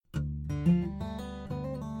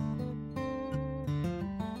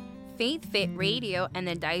Faith Fit Radio and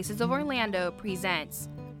the Diocese of Orlando presents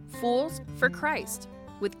Fools for Christ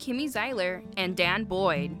with Kimmy Zeiler and Dan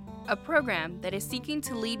Boyd, a program that is seeking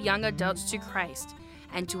to lead young adults to Christ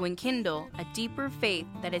and to enkindle a deeper faith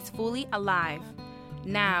that is fully alive.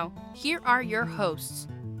 Now, here are your hosts.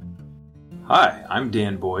 Hi, I'm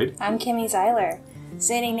Dan Boyd. I'm Kimmy Zeiler.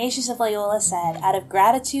 St. Ignatius of Loyola said, out of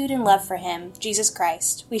gratitude and love for him, Jesus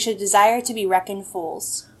Christ, we should desire to be reckoned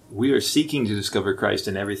fools. We are seeking to discover Christ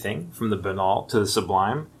in everything, from the banal to the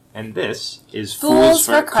sublime, and this is Fools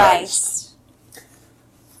for Christ.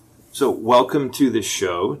 So, welcome to the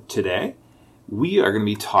show today. We are going to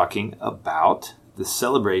be talking about the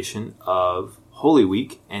celebration of Holy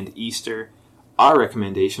Week and Easter, our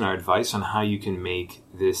recommendation, our advice on how you can make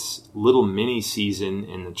this little mini season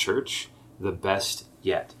in the church the best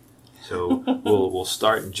yet. So we'll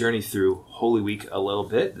start and journey through Holy Week a little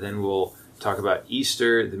bit, then we'll talk about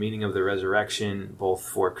Easter, the meaning of the resurrection, both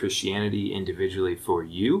for Christianity, individually for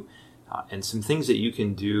you, and some things that you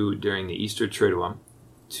can do during the Easter Triduum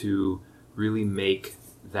to really make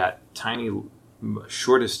that tiny,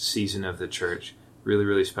 shortest season of the church really,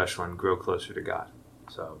 really special and grow closer to God.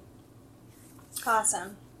 So,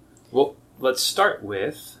 awesome. Well, let's start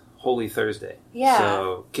with Holy Thursday. Yeah.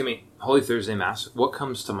 So, Kimmy, Holy Thursday Mass, what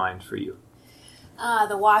comes to mind for you?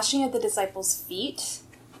 The washing of the disciples' feet,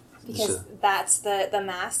 because that's the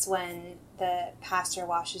Mass when the pastor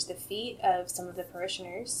washes the feet of some of the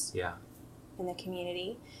parishioners in the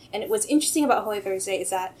community. And what's interesting about Holy Thursday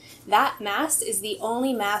is that Mass is the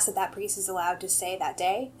only Mass that priest is allowed to say that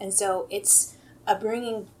day. And so it's a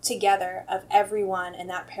bringing together of everyone in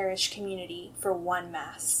that parish community for one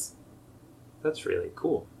Mass. That's really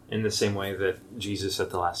cool. In the same way that Jesus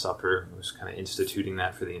at the Last Supper was kind of instituting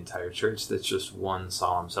that for the entire church, that's just one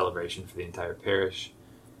solemn celebration for the entire parish.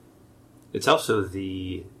 It's also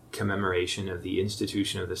the commemoration of the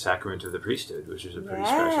institution of the sacrament of the priesthood, which is a pretty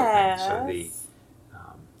special thing. So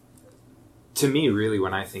to me, really,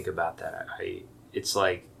 when I think about that, it's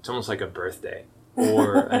almost like a birthday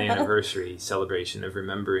or an anniversary celebration of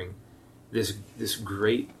remembering this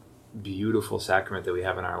great, beautiful sacrament that we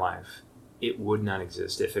have in our life. It would not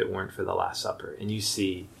exist if it weren't for the Last Supper. And you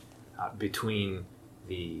see between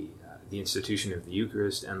the institution of the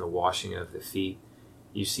Eucharist and the washing of the feet,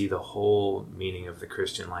 you see the whole meaning of the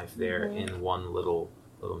Christian life there in one little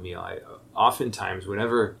meal. Oftentimes,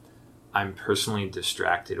 whenever I'm personally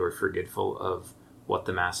distracted or forgetful of what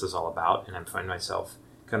the Mass is all about, and I find myself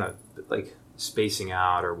kind of like spacing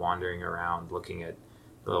out or wandering around looking at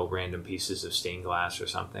little random pieces of stained glass or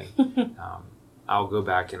something, I'll go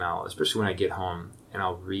back and especially when I get home, and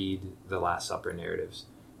I'll read the Last Supper narratives,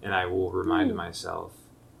 and I will remind myself,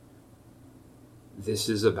 this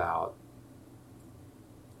is about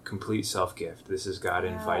complete self-gift. This is God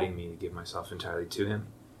inviting me to give myself entirely to Him.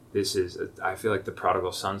 I feel like the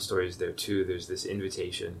prodigal son story is there too. There's this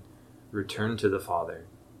invitation, return to the Father,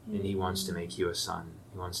 and He wants to make you a son.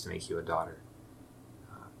 He wants to make you a daughter.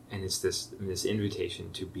 And it's this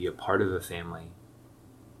invitation to be a part of a family,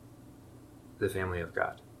 the family of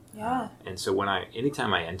God. Yeah. And so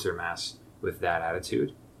anytime I enter Mass with that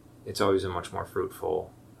attitude, it's always a much more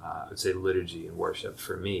fruitful, I would say, liturgy and worship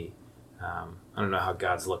for me. I don't know how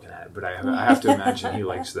God's looking at it, but I have to imagine He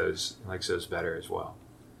likes those better as well.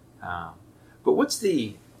 But let's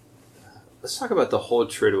talk about the whole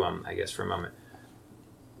Triduum, I guess, for a moment.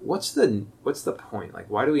 What's the point?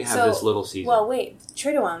 Like, why do we have this little season? Well, wait.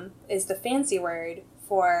 Triduum is the fancy word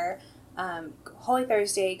for Holy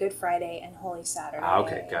Thursday, Good Friday, and Holy Saturday.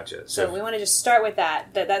 Okay, gotcha. So we want to just start with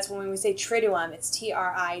that. That's when we say Triduum, it's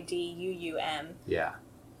Triduum. Yeah.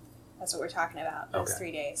 That's what we're talking about, those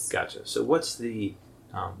 3 days. Gotcha. So what's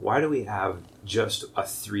why do we have just a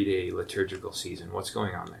 3-day liturgical season? What's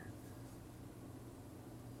going on there?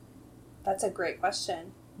 That's a great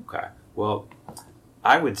question. Okay. Well,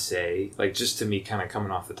 I would say, just to me kind of coming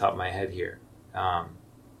off the top of my head here,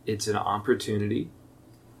 it's an opportunity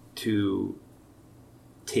to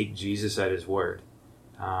take Jesus at His word.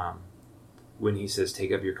 When He says,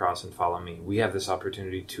 take up your cross and follow me, we have this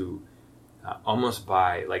opportunity to almost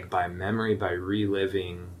by memory, by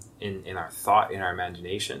reliving in our thought, in our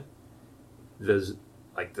imagination, the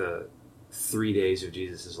 3 days of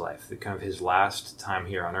Jesus' life, the kind of His last time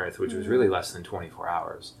here on earth, which was really less than 24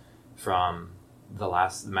 hours, from the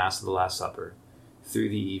Mass of the Last Supper through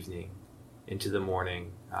the evening into the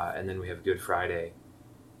morning, and then we have Good Friday,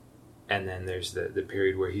 and then there's the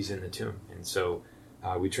period where He's in the tomb. And so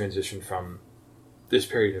we transition from this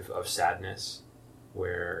period of sadness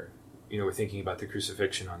where we're thinking about the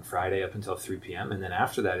crucifixion on Friday up until 3 p.m. And then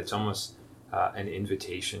after that, it's almost an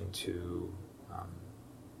invitation to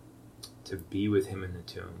be with Him in the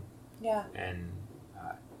tomb, Yeah. And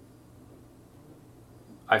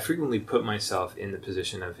I frequently put myself in the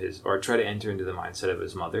position of his, or try to enter into the mindset of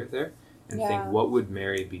his mother there, and think, what would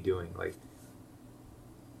Mary be doing? Like,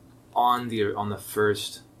 on the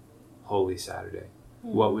first Holy Saturday,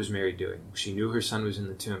 what was Mary doing? She knew her son was in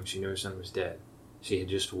the tomb. She knew her son was dead. She had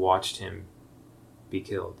just watched him be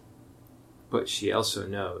killed. But she also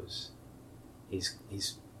knows he's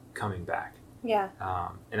coming back. Yeah.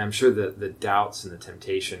 And I'm sure that the doubts and the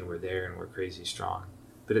temptation were there and were crazy strong.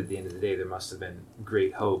 But at the end of the day, there must have been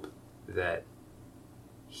great hope that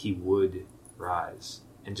he would rise.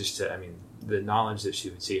 And just the knowledge that she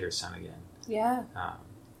would see her son again. Yeah.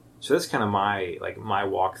 So that's kind of my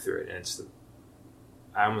walk through it. And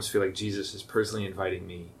I almost feel like Jesus is personally inviting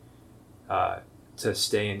me to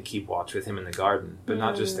stay and keep watch with him in the garden. But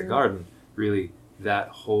not just the garden, really that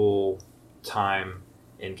whole time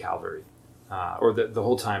in Calvary. Or the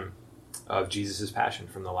whole time of Jesus' passion,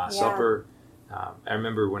 from the Last Supper. I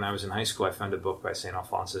remember when I was in high school, I found a book by St.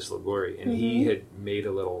 Alphonsus Liguori, and he had made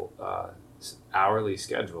a little hourly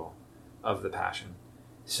schedule of the Passion.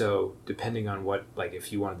 So depending on what, like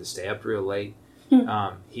if you wanted to stay up real late,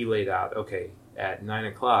 he laid out, okay, at 9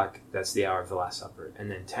 o'clock, that's the hour of the Last Supper. And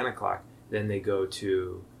then 10 o'clock, then they go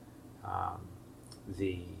to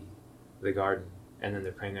the garden, and then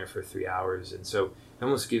they're praying there for 3 hours. And so it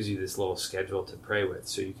almost gives you this little schedule to pray with,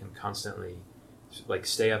 so you can constantly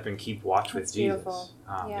stay up and keep watch with Jesus. Beautiful.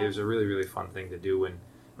 It was a really, really fun thing to do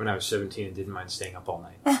when I was 17 and didn't mind staying up all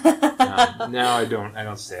night. Now I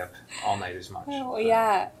don't stay up all night as much. Oh,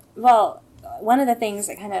 yeah. Well, one of the things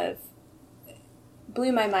that kind of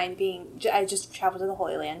blew my mind I just traveled to the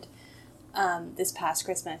Holy Land this past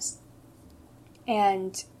Christmas,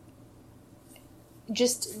 and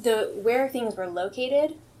just where things were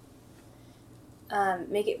located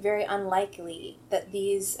make it very unlikely that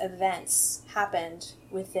these events happened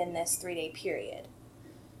within this 3-day period.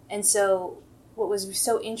 And so what was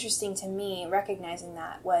so interesting to me, recognizing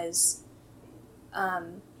that, was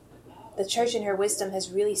the church in her wisdom has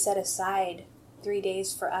really set aside 3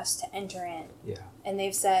 days for us to enter in. Yeah. And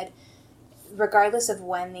they've said, regardless of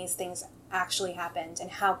when these things actually happened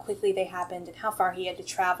and how quickly they happened and how far he had to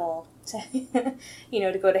travel to,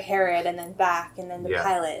 to go to Herod and then back and then to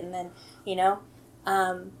Pilate and then,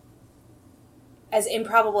 as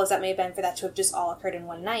improbable as that may have been for that to have just all occurred in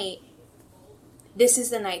one night, this is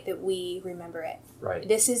the night that we remember it. Right.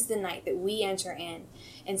 This is the night that we enter in.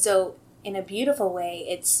 And so in a beautiful way,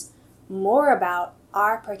 it's more about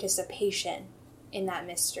our participation in that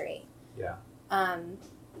mystery. Yeah. And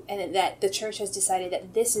that the church has decided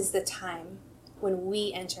that this is the time when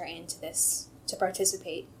we enter into this, to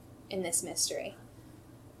participate in this mystery.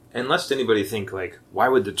 And lest anybody think, why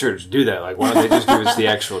would the church do that? Why don't they just give us the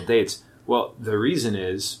actual dates? Well, the reason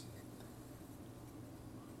is,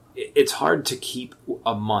 it's hard to keep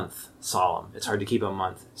a month solemn. It's hard to keep a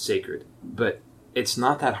month sacred. But it's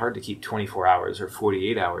not that hard to keep 24 hours or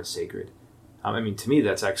 48 hours sacred. To me,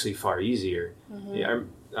 that's actually far easier. Mm-hmm. Yeah,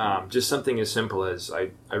 just something as simple as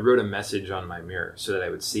I wrote a message on my mirror so that I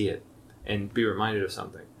would see it and be reminded of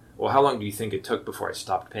something. Well, how long do you think it took before I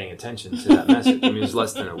stopped paying attention to that message? It was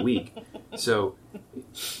less than a week. So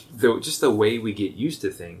just the way we get used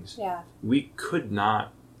to things, we could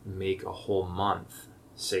not make a whole month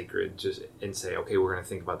sacred and say, okay, we're going to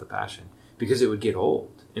think about the Passion, because it would get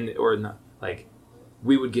old.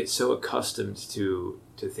 We would get so accustomed to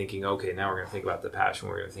thinking, okay, now we're going to think about the Passion,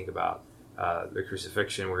 we're going to think about the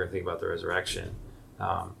crucifixion, we're going to think about the resurrection.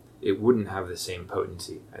 It wouldn't have the same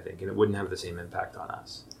potency, I think, and it wouldn't have the same impact on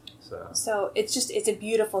us. So it's a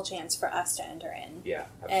beautiful chance for us to enter in. Yeah,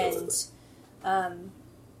 absolutely. And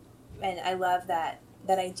I love that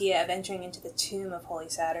idea of entering into the tomb of Holy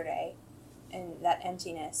Saturday and that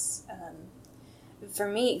emptiness. For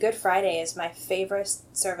me, Good Friday is my favorite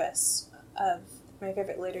service of my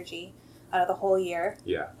favorite liturgy out of the whole year.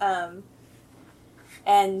 Yeah.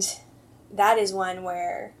 And that is one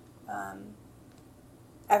where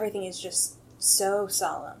everything is just so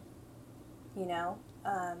solemn,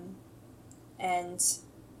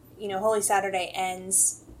 Holy Saturday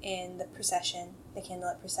ends in the procession, the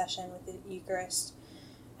candlelit procession with the Eucharist,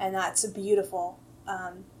 and that's beautiful.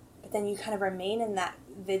 But then you kind of remain in that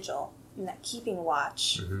vigil, in that keeping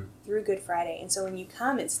watch through Good Friday. And so when you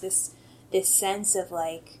come, it's this sense of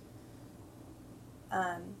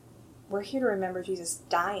we're here to remember Jesus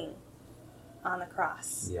dying on the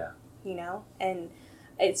cross. Yeah. And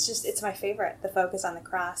it's my favorite, the focus on the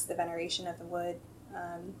cross, the veneration of the wood.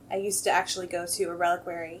 I used to actually go to a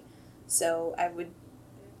reliquary, so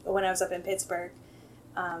when I was up in Pittsburgh,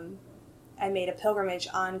 I made a pilgrimage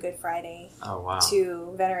on Good Friday. Oh, wow.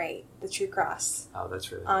 To venerate the true cross. Oh,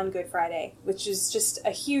 that's really on Good Friday, which is just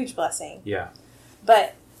a huge blessing. Yeah.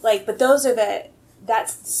 But those are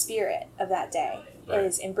that's the spirit of that day, right.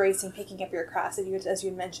 Is embracing, picking up your cross, as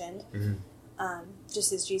you mentioned,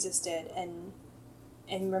 just as Jesus did,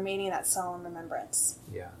 and remaining in that solemn remembrance.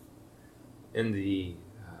 Yeah. And the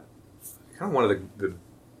kind of one of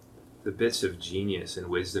the bits of genius and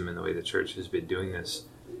wisdom in the way the church has been doing this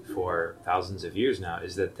for thousands of years now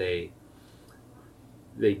is that they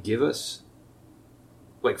give us,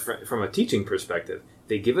 like from a teaching perspective,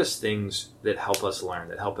 they give us things that help us learn,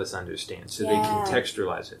 that help us understand, so they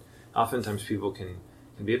contextualize it. Oftentimes people can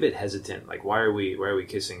be a bit hesitant, like why are we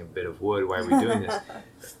kissing a bit of wood? Why are we doing this?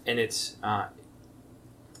 And it's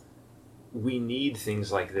we need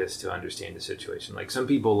things like this to understand the situation. Like some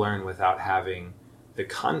people learn without having the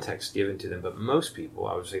context given to them, but most people,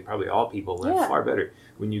 I would say probably all people, learn far better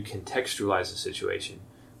when you contextualize a situation.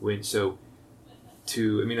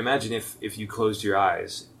 Imagine if you closed your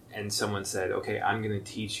eyes and someone said, okay, I'm going to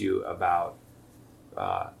teach you about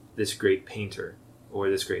this great painter or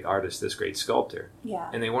this great artist, this great sculptor. Yeah.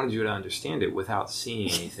 And they wanted you to understand it without seeing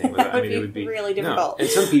anything. It would be really difficult. No. And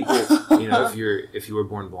some people, if you were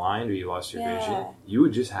born blind or you lost your vision, you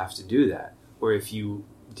would just have to do that. Or if you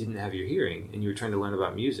didn't have your hearing and you were trying to learn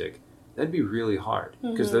about music, that'd be really hard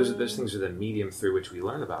because those things are the medium through which we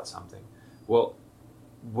learn about something. Well,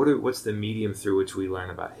 what's the medium through which we learn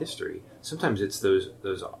about history? Sometimes it's those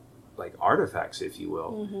like artifacts, if you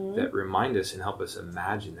will, that remind us and help us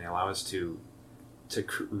imagine. They allow us to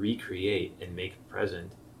recreate and make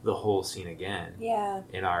present the whole scene again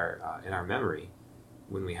in our memory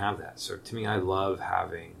when we have that. So to me, I love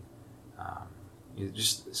having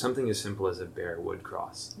just something as simple as a bare wood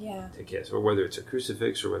cross to kiss, or whether it's a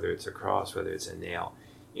crucifix or whether it's a cross, whether it's a nail,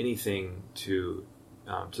 anything to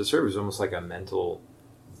serve as almost like a mental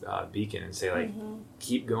beacon and say, like,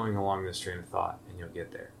 keep going along this train of thought and you'll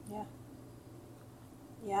get there.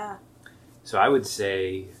 Yeah. So I would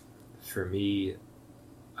say, for me,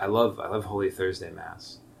 I love Holy Thursday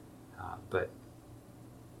Mass, but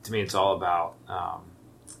to me it's all about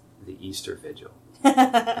the Easter Vigil.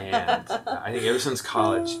 And I think ever since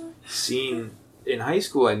college, in high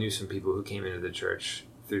school, I knew some people who came into the church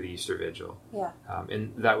through the Easter Vigil. Yeah.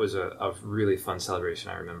 And that was a really fun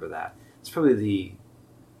celebration. I remember that. It's probably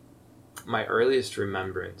my earliest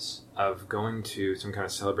remembrance of going to some kind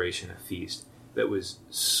of celebration, a feast, that was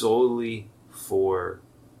solely for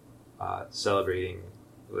celebrating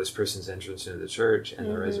this person's entrance into the church and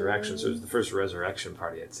the resurrection. So it was the first resurrection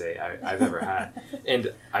party, I'd say, I've ever had.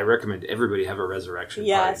 And I recommend everybody have a resurrection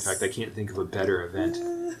party. In fact, I can't think of a better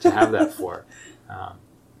event to have that for.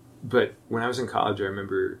 But when I was in college, I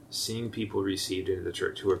remember seeing people received into the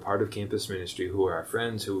church who were part of campus ministry, who were our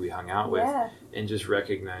friends, who we hung out with, and just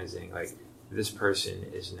recognizing, like, this person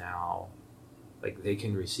is now, like, they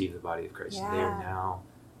can receive the body of Christ. They are now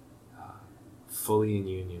fully in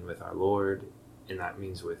union with our Lord, and that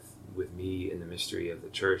means with me in the mystery of the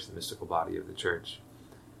church, the mystical body of the church.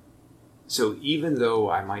 So even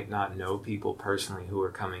though I might not know people personally who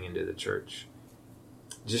are coming into the church,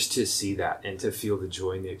 just to see that and to feel the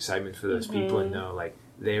joy and the excitement for those people and know, like,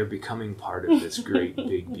 they are becoming part of this great,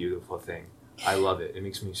 big, beautiful thing. I love it. It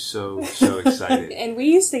makes me so excited. And we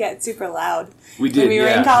used to get super loud. We did, when we were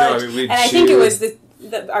in college. And I think it was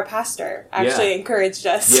our pastor actually encouraged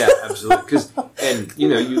us. Yeah, absolutely.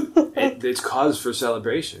 It's cause for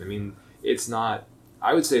celebration. I mean, it's not,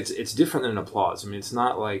 I would say it's different than an applause. I mean, it's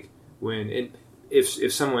not like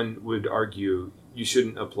if someone would argue you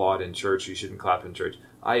shouldn't applaud in church, you shouldn't clap in church,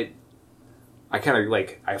 I kind of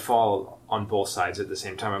I fall on both sides at the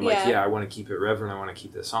same time. I'm I want to keep it reverent, I want to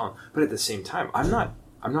keep this solemn, but at the same time, I'm not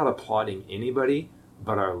applauding anybody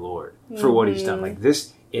but our Lord for what He's done. Like,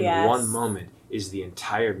 this in one moment is the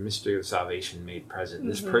entire mystery of salvation made present.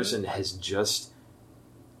 This person has just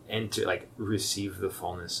received the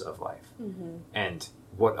fullness of life, and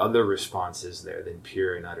what other response is there than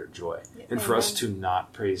pure and utter joy? And for us to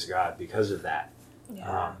not praise God because of that,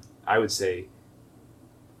 I would say,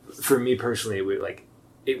 for me personally,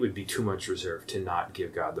 it would be too much reserve to not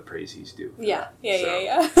give God the praise He's due. I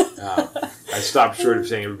stopped short of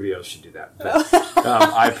saying everybody else should do that, but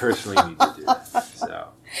I personally need to do that. So,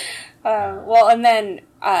 and then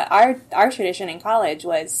our tradition in college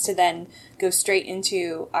was to then go straight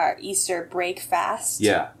into our Easter break fast.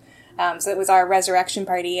 Yeah. So it was our resurrection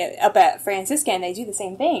party up at Franciscan. They do the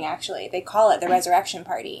same thing, actually. They call it the resurrection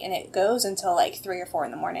party, and it goes until 3 or 4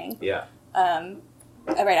 in the morning. Yeah.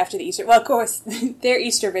 Right after the Easter. Well, of course, their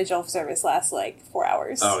Easter vigil service lasts 4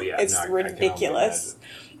 hours. Oh, yeah. It's ridiculous.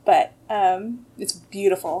 But it's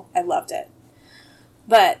beautiful. I loved it.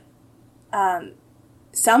 But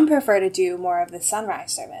some prefer to do more of the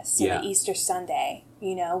sunrise service, so the Easter Sunday,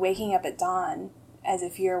 waking up at dawn as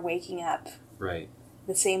if you're waking up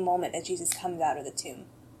the same moment that Jesus comes out of the tomb,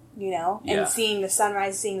 and seeing the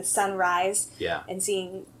sunrise, seeing the sun rise, and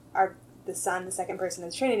seeing the Son, the second person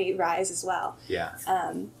of the Trinity, rise as well. Yeah.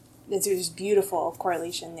 There's just beautiful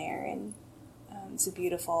correlation there, and it's a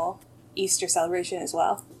beautiful Easter celebration as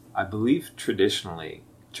well. I believe traditionally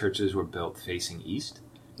churches were built facing east,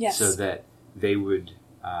 so that they would.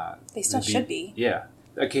 They still should be. Yeah.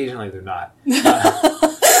 Occasionally they're not.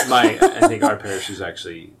 I think our parish is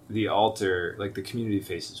actually the altar, like the community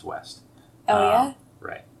faces west. Oh yeah.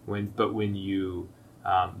 Right. When you,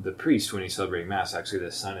 the priest, when he's celebrating Mass, actually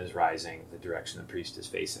the sun is rising the direction the priest is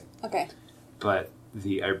facing. Okay. But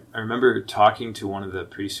I remember talking to one of the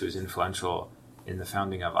priests who was influential in the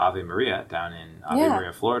founding of Ave Maria down in Ave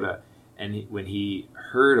Maria, Florida, and when he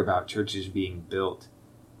heard about churches being built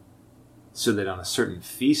so that on a certain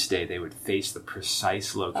feast day they would face the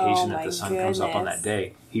precise location that the sun comes up on that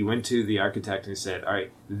day, he went to the architect and said, all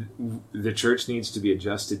right, the church needs to be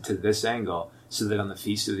adjusted to this angle so that on the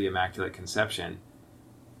Feast of the Immaculate Conception,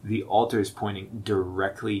 the altar is pointing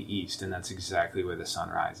directly east, and that's exactly where the sun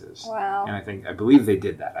rises. Wow. And I believe they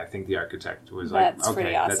did that. I think the architect was that's like,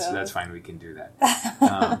 okay, awesome. that's fine, we can do that.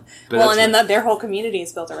 Well, and then their whole community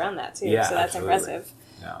is built around that, too, so that's absolutely. impressive.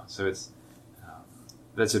 No, so it's,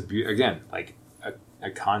 that's again, like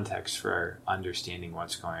a context for understanding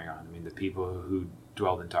what's going on. I mean, the people who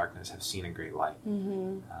dwelled in darkness have seen a great light,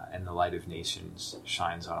 and the light of nations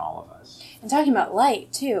shines on all of us. And talking about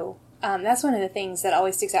light, too, that's one of the things that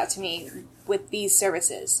always sticks out to me with these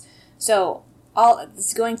services. So,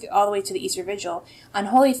 going through all the way to the Easter Vigil, on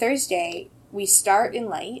Holy Thursday, we start in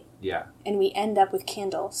light, and we end up with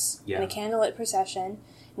candles, in a candlelit procession.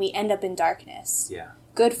 We end up in darkness. Yeah.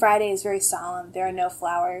 Good Friday is very solemn. There are no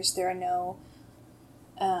flowers. There are no...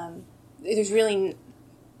 there's really...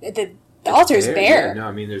 The altar is bare. Yeah, no,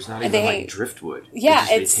 I mean, there's not even driftwood. Yeah,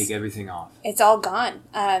 they take everything off. It's all gone.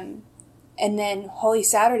 And then Holy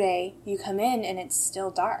Saturday, you come in and it's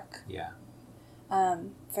still dark. Yeah.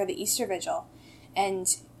 For the Easter Vigil. And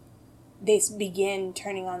they begin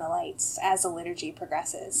turning on the lights as the liturgy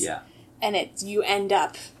progresses. Yeah. And you end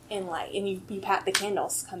up in light, and you pat the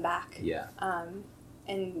candles, come back. Yeah.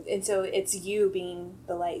 And so it's you being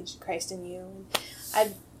the light, Christ in you.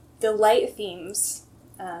 The light themes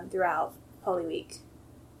throughout Holy Week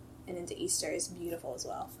and into Easter is beautiful as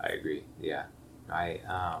well. I agree. Yeah.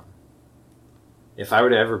 If I were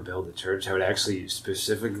to ever build a church, I would actually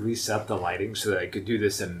specifically set the lighting so that I could do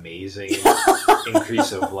this amazing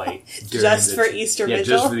increase of light just for Easter Vigil. Yeah,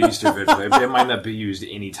 just for the Easter Vigil. It might not be used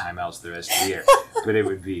any time else the rest of the year, but it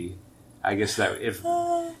would be. I guess that if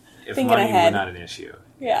money were not an issue.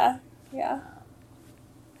 Yeah.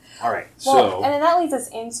 All right. And then that leads us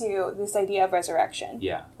into this idea of resurrection.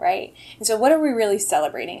 Yeah. Right? And so what are we really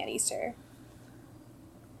celebrating at Easter?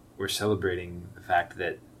 We're celebrating the fact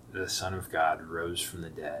that the Son of God rose from the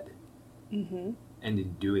dead. Mm-hmm. And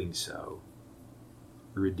in doing so,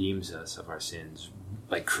 redeems us of our sins,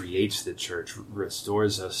 creates the church,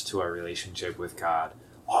 restores us to our relationship with God.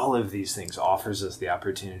 All of these things offers us the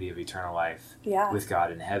opportunity of eternal life with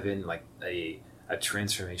God in heaven, like a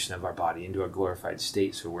transformation of our body into a glorified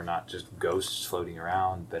state, so we're not just ghosts floating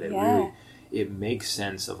around, but it makes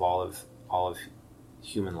sense of all of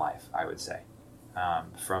human life, I would say,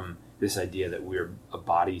 from this idea that we're a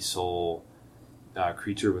body soul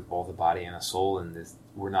creature with both a body and a soul, and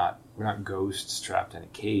we're not ghosts trapped in a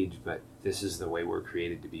cage, but this is the way we're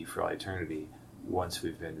created to be for all eternity once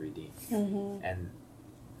we've been redeemed. Mm-hmm. And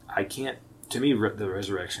to me, the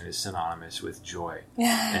resurrection is synonymous with joy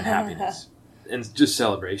and happiness and just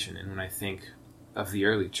celebration. And when I think of the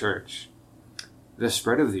early church, the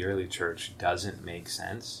spread of the early church doesn't make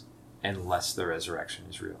sense unless the resurrection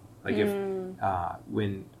is real.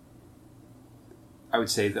 When I would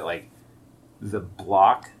say that the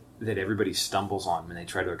block that everybody stumbles on when they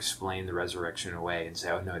try to explain the resurrection away and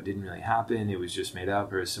say, oh no, it didn't really happen, it was just made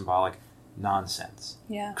up or symbolic. Nonsense.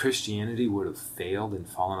 Yeah. Christianity would have failed and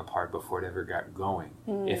fallen apart before it ever got going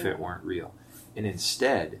if it weren't real. And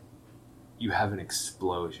instead, you have an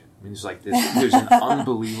explosion. I mean, there's an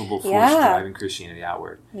unbelievable force driving Christianity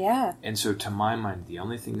outward. Yeah. And so to my mind, the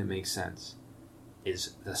only thing that makes sense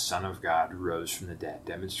is the Son of God rose from the dead,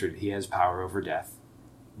 demonstrated he has power over death.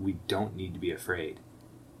 We don't need to be afraid.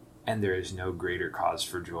 And there is no greater cause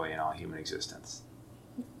for joy in all human existence.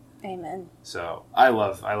 Amen. So I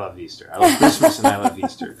love Easter. I love Christmas and I love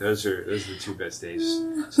Easter. Those are the two best days.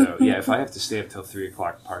 So yeah, if I have to stay up till 3:00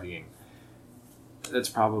 partying, that's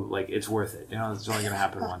probably, like, it's worth it. It's only going to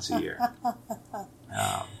happen once a year.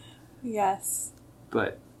 Yes.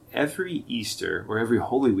 But every Easter, or every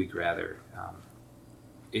Holy Week rather,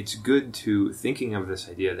 it's good to thinking of this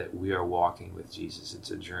idea that we are walking with Jesus.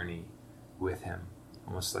 It's a journey with him,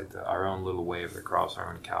 almost like our own little way of the cross,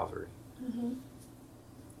 our own Calvary. Mm-hmm.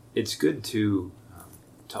 It's good to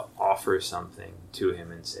offer something to him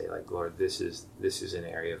and say, like, Lord, this is an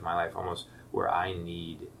area of my life almost where I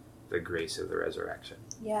need the grace of the resurrection.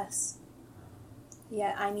 Yes.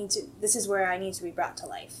 Yeah, this is where I need to be brought to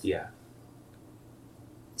life. Yeah.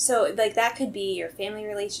 So, like, that could be your family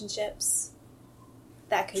relationships.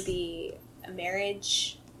 That could be a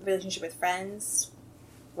marriage, relationship with friends,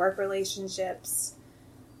 work relationships.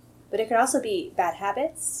 But it could also be bad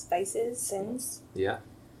habits, vices, sins. Yeah.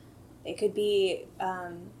 It could be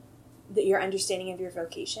your understanding of your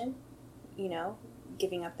vocation,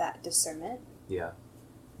 giving up that discernment. Yeah.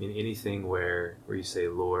 I mean, anything where you say,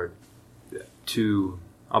 Lord,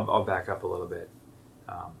 I'll back up a little bit.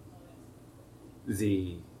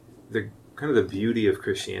 The kind of the beauty of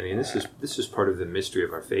Christianity, and this is part of the mystery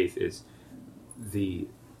of our faith, is the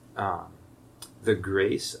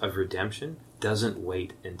grace of redemption doesn't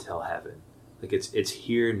wait until heaven. Like, it's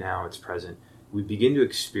here now, it's present. We begin to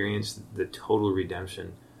experience the total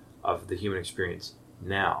redemption of the human experience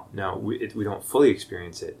now. Now, we don't fully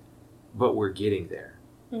experience it, but we're getting there.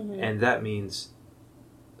 Mm-hmm. And that means,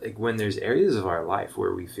 like, when there's areas of our life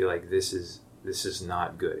where we feel like this is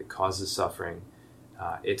not good, it causes suffering,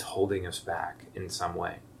 it's holding us back in some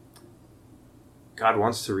way. God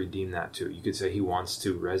wants to redeem that too. You could say he wants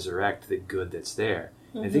to resurrect the good that's there.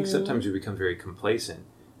 Mm-hmm. I think sometimes we become very complacent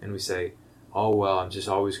and we say, oh, well, I'm just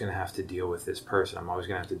always going to have to deal with this person. I'm always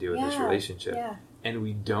going to have to deal with this relationship. Yeah. And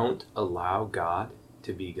we don't allow God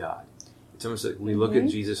to be God. It's almost like we look at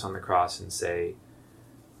Jesus on the cross and say,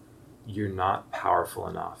 you're not powerful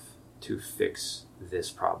enough to fix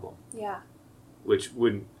this problem. Yeah. Which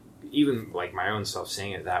would, even like my own self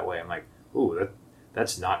saying it that way, I'm like, ooh,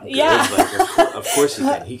 that's not good. Yeah. Like, of course he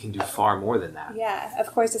can. He can do far more than that. Yeah, of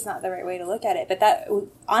course it's not the right way to look at it. But that,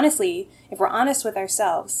 honestly, if we're honest with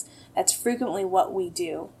ourselves, that's frequently what we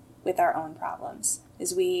do with our own problems,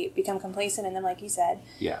 is we become complacent in them, like you said.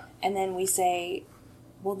 Yeah. And then we say,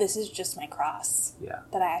 well, this is just my cross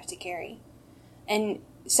that I have to carry. And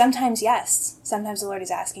sometimes, yes, sometimes the Lord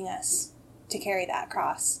is asking us to carry that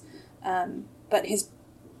cross. But his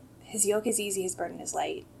yoke is easy, his burden is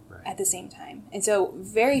light at the same time. And so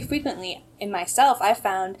very frequently in myself, I've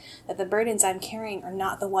found that the burdens I'm carrying are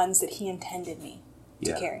not the ones that he intended me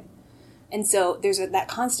to carry. And so there's that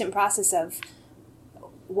constant process of,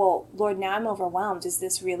 well, Lord, now I'm overwhelmed. Is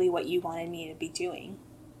this really what you wanted me to be doing?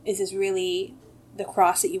 Is this really the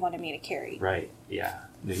cross that you wanted me to carry? Right, yeah.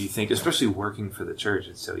 You think, especially working for the church,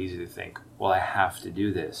 it's so easy to think, well, I have to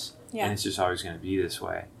do this. Yeah. And it's just always going to be this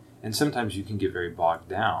way. And sometimes you can get very bogged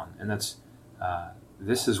down. And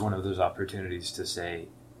this is one of those opportunities to say,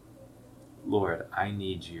 Lord, I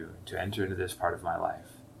need you to enter into this part of my life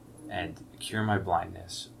and cure my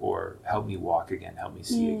blindness, or help me walk again, help me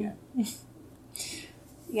see again.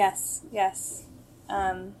 Yes.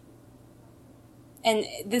 And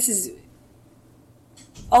this is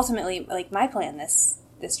ultimately like my plan this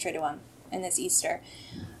Triduum and this Easter.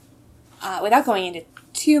 Without going into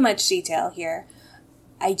too much detail here,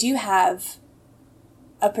 I do have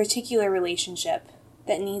a particular relationship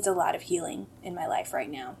that needs a lot of healing in my life right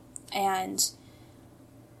now. And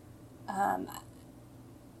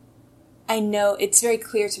I know it's very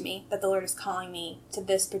clear to me that the Lord is calling me to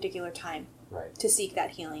this particular time to seek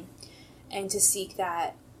that healing and to seek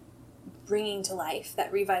that bringing to life,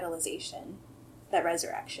 that revitalization, that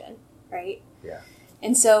resurrection, right? Yeah.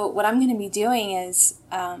 And so what I'm going to be doing is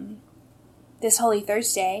this Holy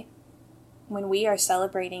Thursday, when we are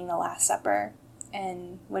celebrating the Last Supper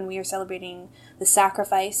and when we are celebrating the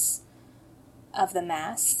sacrifice of the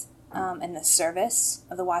Mass and the service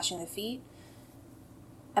of the washing of the feet,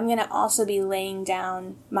 I'm going to also be laying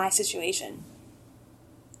down my situation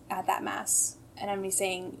at that Mass. And I'm going to be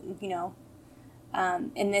saying,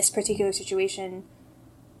 in this particular situation,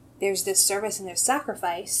 there's this service and there's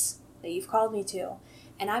sacrifice that you've called me to,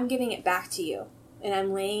 and I'm giving it back to you, and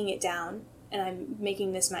I'm laying it down, and I'm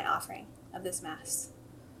making this my offering of this Mass.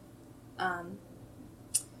 And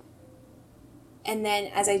then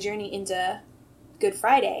as I journey into Good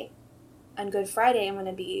Friday, on Good Friday I'm going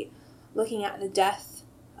to be looking at the death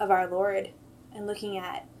of our Lord and looking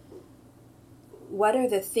at what are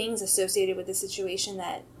the things associated with the situation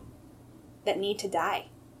that need to die.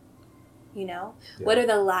 What are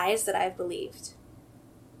the lies that I've believed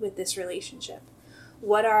with this relationship?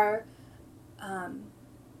 What are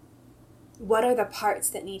what are the parts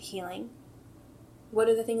that need healing? What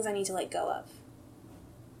are the things I need to let go of?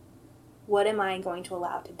 What am I going to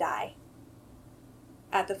allow to die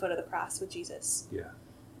at the foot of the cross with Jesus? Yeah.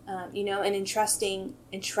 And entrusting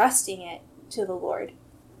it to the Lord,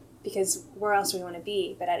 because where else do we want to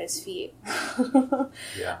be but at his feet?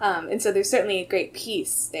 Yeah. And so there's certainly a great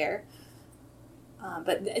peace there.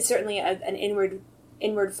 But it's certainly an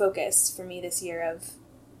inward focus for me this year of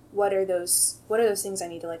what are those things I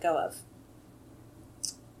need to let go of?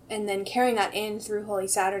 And then carrying that in through Holy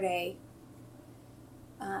Saturday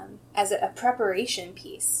as a preparation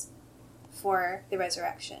piece for the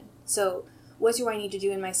resurrection. So what do I need to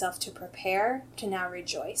do in myself to prepare to now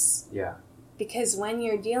rejoice? Yeah. Because when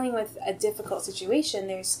you're dealing with a difficult situation,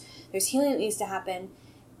 there's healing that needs to happen,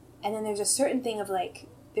 and then there's a certain thing of like,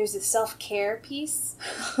 there's a self-care piece,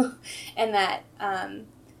 and that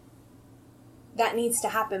needs to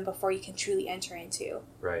happen before you can truly enter into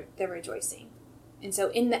the rejoicing. And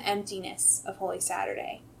so in the emptiness of Holy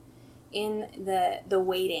Saturday, in the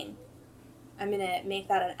waiting, I'm going to make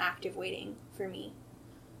that an active waiting for me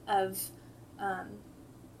of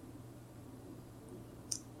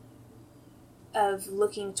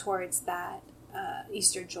looking towards that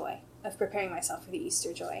Easter joy, of preparing myself for the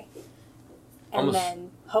Easter joy. And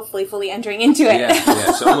then hopefully fully entering into it. Yeah.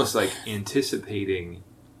 It's almost like anticipating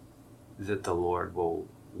that the Lord will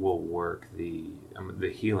work the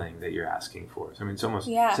healing that you're asking for. So, I mean, it's almost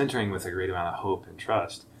centering with a great amount of hope and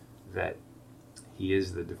trust that he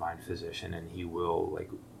is the divine physician and he will like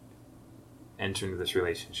enter into this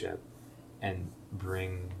relationship and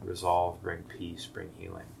bring resolve, bring peace, bring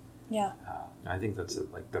healing. Yeah. I think that's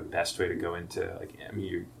like the best way to go into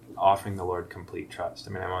you're offering the Lord complete trust.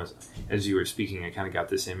 I mean, as you were speaking, I kind of got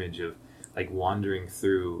this image of like wandering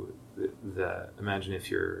through the imagine if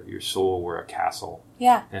your soul were a castle.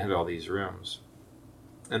 Yeah. And had all these rooms.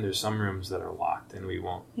 And there's some rooms that are locked and we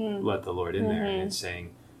won't let the Lord in there. And it's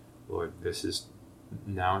saying, Lord,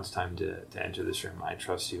 now it's time to enter this room. I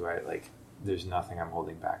trust you. There's nothing I'm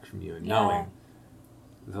holding back from you. And knowing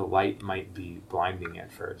the light might be blinding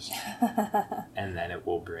at first. And then it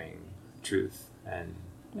will bring truth and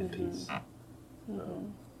peace. So,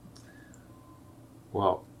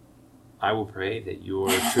 well, I will pray that your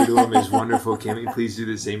Triduum is wonderful, Kimmy. Please do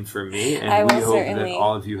the same for me. And we hope that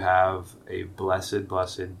all of you have a blessed,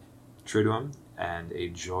 blessed Triduum and a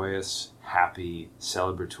joyous, happy,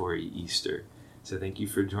 celebratory Easter. So thank you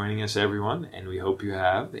for joining us, everyone, and we hope you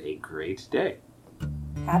have a great day.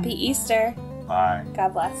 Happy Easter. Bye.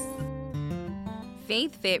 God bless.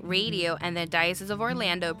 Faith Fit Radio and the Diocese of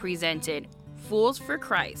Orlando presented Fools for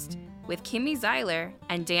Christ with Kimmy Zeiler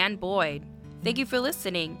and Dan Boyd. Thank you for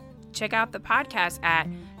listening. Check out the podcast at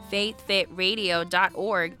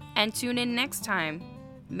faithfitradio.org and tune in next time.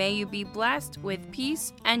 May you be blessed with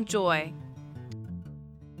peace and joy.